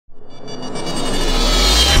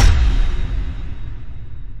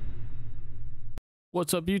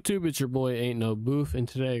What's up YouTube, it's your boy Ain't No Boof, and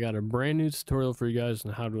today I got a brand new tutorial for you guys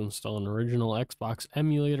on how to install an original Xbox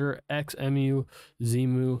emulator, Xemu,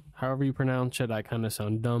 Xemu, however you pronounce it. I kind of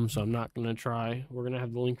sound dumb, so I'm not going to try. We're going to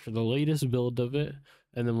have the link for the latest build of it,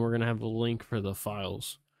 and then we're going to have a link for the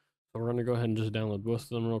files. So we're going to go ahead and just download both of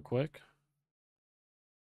them real quick.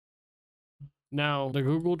 Now, the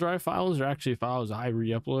Google Drive files are actually files I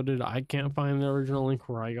re-uploaded. I can't find the original link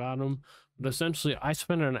where I got them. But essentially, I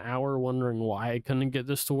spent an hour wondering why I couldn't get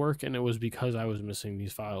this to work, and it was because I was missing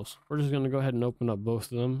these files. We're just going to go ahead and open up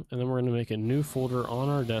both of them, and then we're going to make a new folder on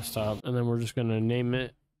our desktop, and then we're just going to name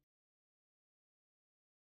it.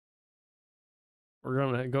 We're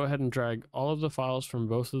going to go ahead and drag all of the files from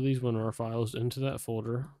both of these WinRAR files into that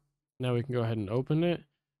folder. Now we can go ahead and open it,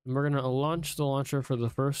 and we're going to launch the launcher for the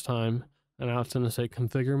first time. And now it's going to say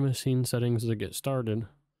configure machine settings to get started.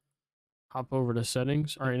 Hop over to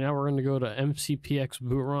settings. All right, now we're going to go to MCPX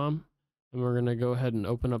boot ROM, and we're going to go ahead and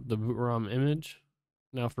open up the boot ROM image.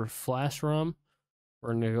 Now for flash ROM,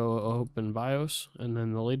 we're going to go open BIOS, and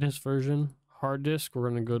then the latest version, hard disk, we're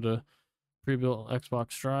going to go to pre-built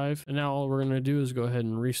Xbox drive. And now all we're going to do is go ahead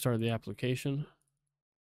and restart the application.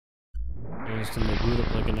 And it's going to boot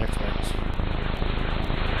up like an Xbox.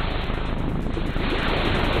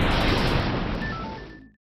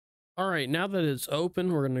 Alright, now that it's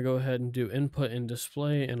open, we're going to go ahead and do input and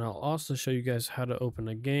display, and I'll also show you guys how to open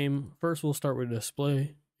a game. First, we'll start with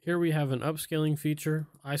display. Here we have an upscaling feature.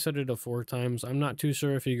 I set it to 4 times. I'm not too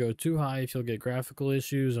sure if you go too high, if you'll get graphical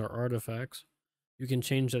issues or artifacts. You can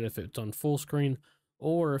change that if it's on full screen,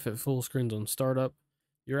 or if it full screens on startup,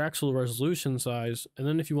 your actual resolution size, and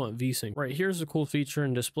then if you want VSync. Right, here's a cool feature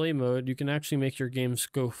in display mode. You can actually make your games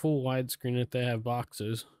go full widescreen if they have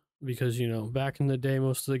boxes. Because, you know, back in the day,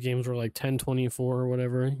 most of the games were like 1024 or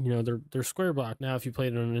whatever, you know, they're square block. Now, if you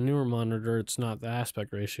played it on a newer monitor, it's not the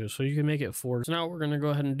aspect ratio, so you can make it 4. So now what we're going to go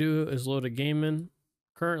ahead and do is load a game in.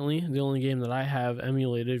 Currently, the only game that I have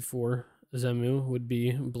emulated for Xemu would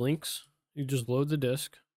be Blinks. You just load the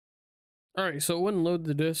disc. All right, so it wouldn't load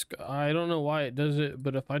the disc. I don't know why it does it,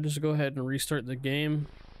 but if I just go ahead and restart the game,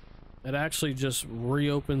 it actually just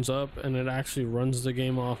reopens up and it actually runs the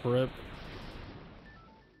game off rip.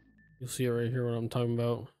 You'll see it right here what I'm talking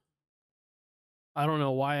about. I don't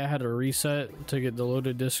know why I had to reset to get the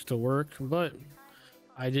loaded disc to work, but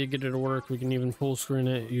I did get it to work. We can even full screen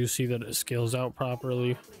it. You see that it scales out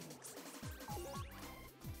properly.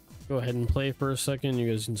 Go ahead and play for a second. You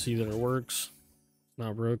guys can see that it works. It's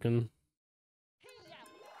not broken.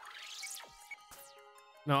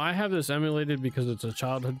 Now I have this emulated because it's a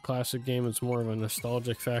childhood classic game. It's more of a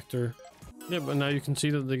nostalgic factor. Yeah, but now you can see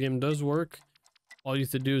that the game does work. All you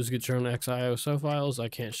have to do is get your own XIOSO files. I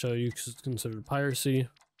can't show you because it's considered piracy.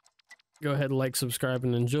 Go ahead, like, subscribe,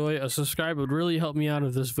 and enjoy. A subscribe would really help me out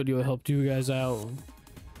if this video helped you guys out.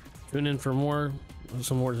 Tune in for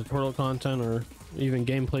some more tutorial content or even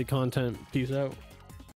gameplay content. Peace out.